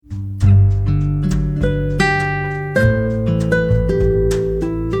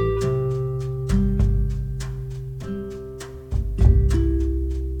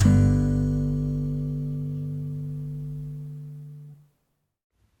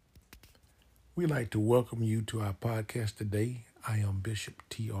We'd like to welcome you to our podcast today. I am Bishop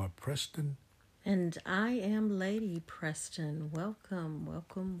T.R. Preston. And I am Lady Preston. Welcome,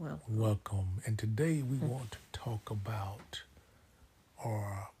 welcome, welcome. Welcome. And today we want to talk about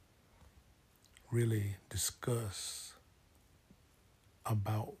or really discuss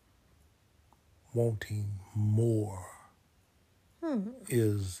about wanting more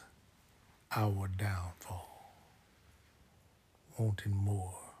is our downfall. Wanting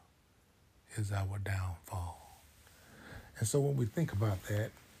more is our downfall. And so when we think about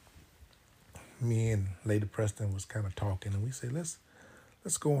that, me and Lady Preston was kind of talking, and we said, let's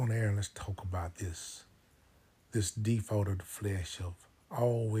go on air and let's talk about this default of the flesh of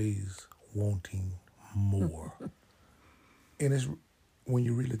always wanting more. And it's when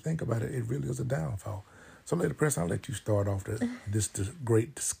you really think about it, it really is a downfall. So, Lady Preston, I'll let you start off this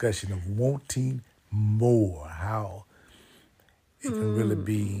great discussion of wanting more, how it can really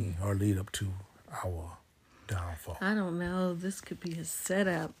be or lead up to our downfall. I don't know. This could be a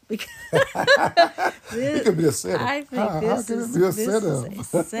setup. It could be a setup. I think this is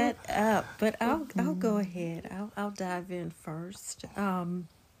a setup. But I'll go ahead. I'll dive in first.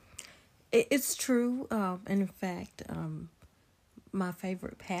 It's true. And in fact, my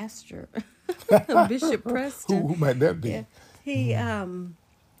favorite pastor, Bishop Preston. Who might that be? Yeah,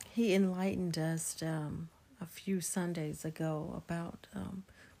 he enlightened us a few Sundays ago about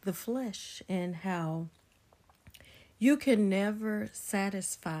the flesh and how you can never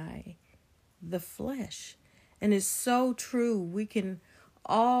satisfy the flesh. And it's so true. We can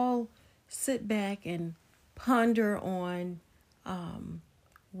all sit back and ponder on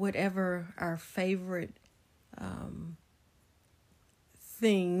whatever our favorite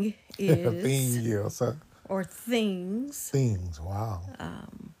thing is. Thing, yes. Or things. Things, wow.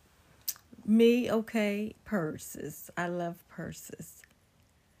 Purses. I love purses.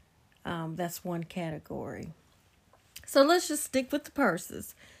 That's one category. So let's just stick with the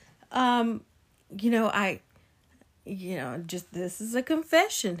purses. Just this is a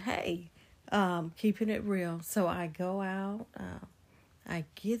confession. Hey, keeping it real. So I go out, I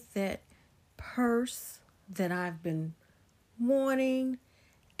get that purse that I've been wanting,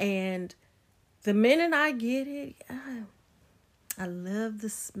 and the minute I get it, I love the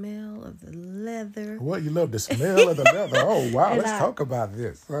smell of the leather. What, you love the smell of the leather? Oh, wow. Let's talk about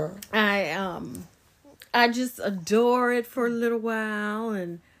this. I just adore it for a little while,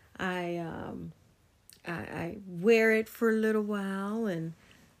 and I wear it for a little while, and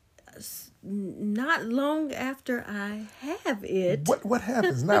not long after I have it. What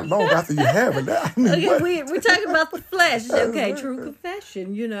happens not long after you have it? I mean, okay, we're talking about the flesh. Okay, true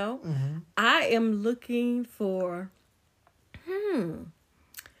confession, Mm-hmm. I am looking for,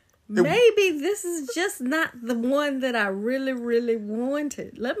 maybe this is just not the one that I really, really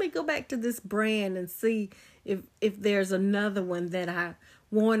wanted. Let me go back to this brand and see if there's another one that I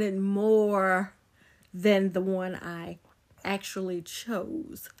wanted more than the one I actually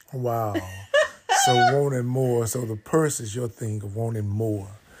chose. Wow. So wanting more. So the purse is your thing of wanting more.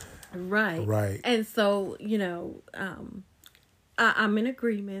 Right. Right. And so, I'm in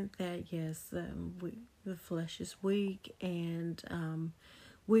agreement that, yes, the flesh is weak, and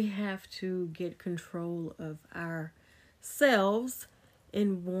we have to get control of ourselves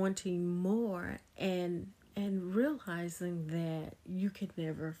in wanting more and realizing that you can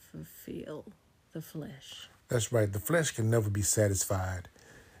never fulfill the flesh. That's right. The flesh can never be satisfied.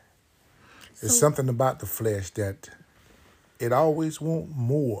 There's something about the flesh that it always wants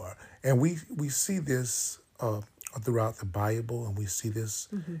more. And we see this throughout the Bible, and we see this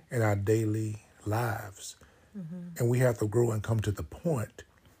in our daily lives. Mm-hmm. And we have to grow and come to the point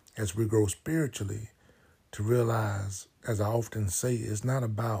as we grow spiritually to realize, as I often say, it's not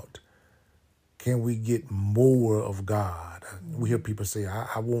about can we get more of God. We hear people say,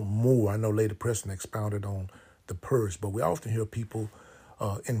 I want more. I know Lady Preston expounded on the purse, but we often hear people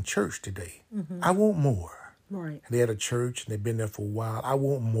in church today, I want more. Right. And they're at a church and they've been there for a while. I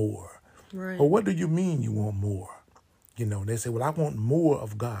want more. Right. Well, what do you mean you want more? They say, well, I want more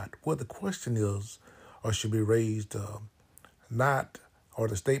of God. Well, the question is, or should be raised, the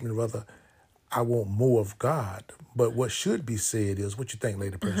statement rather, I want more of God. But what should be said is, what you think,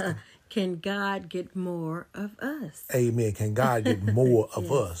 Lady Preston? Can God get more of us? Amen. Can God get more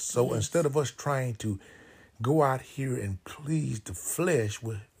of us? So instead of us trying to go out here and please the flesh,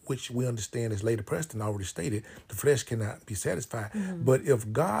 which we understand, as Lady Preston already stated, the flesh cannot be satisfied. Mm-hmm. But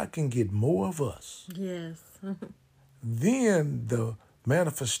if God can get more of us, yes, then the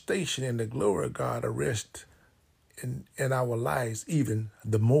manifestation and the glory of God arrest in our lives even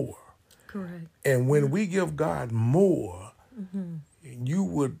the more. Correct. And when we give God more, you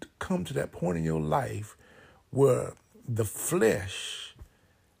would come to that point in your life where the flesh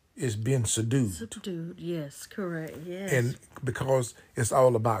is being subdued. Subdued, yes, correct, yes. And because it's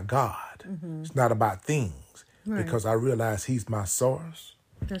all about God. It's not about things. Right. Because I realize he's my source.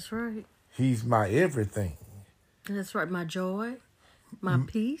 That's right. He's my everything. That's right. My joy, my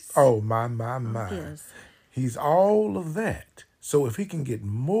peace. Oh, my. Yes. He's all of that. So if he can get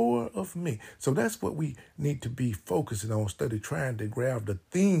more of me. So that's what we need to be focusing on, study trying to grab the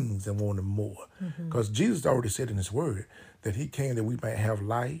things and wanting more. Because Jesus already said in his word that he came that we might have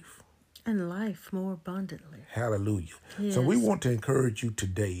life. And life more abundantly. Hallelujah. Yes. So we want to encourage you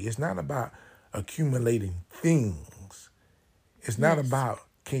today. It's not about accumulating things. It's not about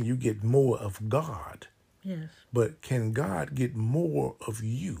can you get more of God. Yes. But can God get more of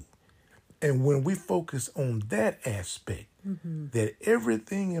you? And when we focus on that aspect, that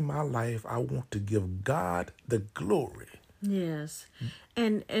everything in my life, I want to give God the glory. Yes.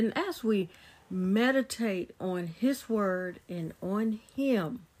 And as we meditate on his word and on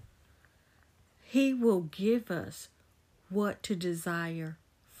him, he will give us what to desire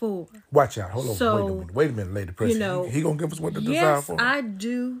for. Watch out. Hold on. Wait a minute, Lady Preston. He going to give us what to desire for? Yes, I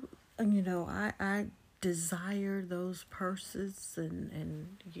do. I desire those purses,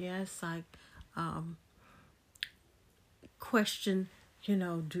 and yes, I question,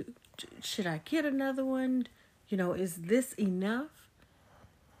 should I get another one? Is this enough?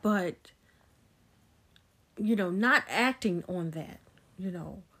 But, not acting on that,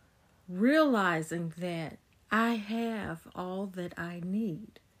 realizing that I have all that I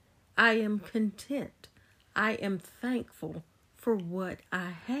need. I am content. I am thankful for what I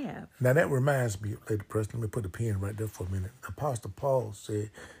have. Now that reminds me, Lady Preston, let me put a pin right there for a minute. Apostle Paul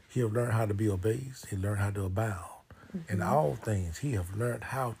said he have learned how to be abased. He learned how to abound. In all things, he have learned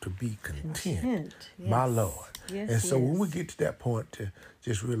how to be content. Yes. My Lord. Yes, and so when we get to that point to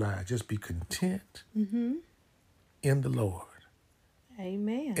just realize, just be content in the Lord.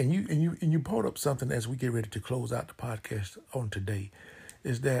 Amen. And you brought up something as we get ready to close out the podcast on today,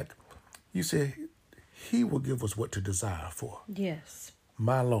 is that you said he will give us what to desire for. Yes.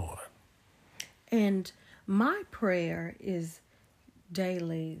 My Lord. And my prayer is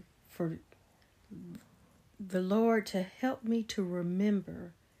daily for the Lord to help me to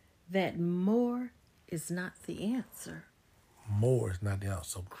remember that more is not the answer. More is not the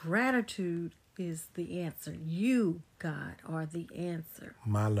answer. Gratitude is the answer. You, God, are the answer.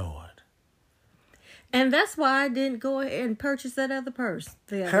 My Lord. And that's why I didn't go ahead and purchase that other purse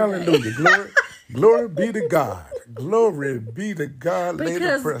the other Hallelujah. day. Glory be to God. Glory be to God, Lady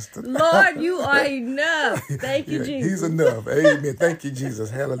Preston. Lord, you are enough. Thank you, Jesus. He's enough. Amen. Thank you, Jesus.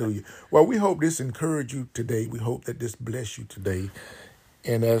 Hallelujah. Well, we hope this encouraged you today. We hope that this bless you today.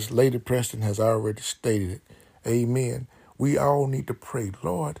 And as Lady Preston has already stated, amen, we all need to pray,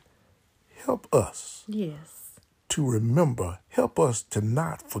 Lord, help us to remember, help us to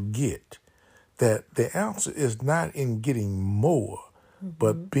not forget that the answer is not in getting more,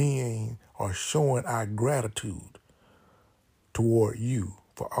 but being or showing our gratitude toward you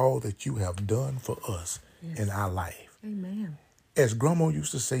for all that you have done for us in our life. Amen. As Grandma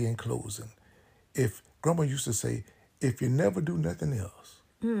used to say in closing, if you never do nothing else,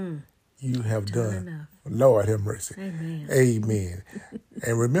 you have done enough. Lord have mercy. Amen. Amen.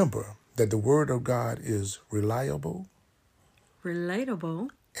 And remember that the word of God is reliable. Relatable.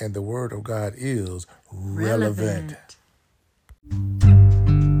 And the word of God is relevant.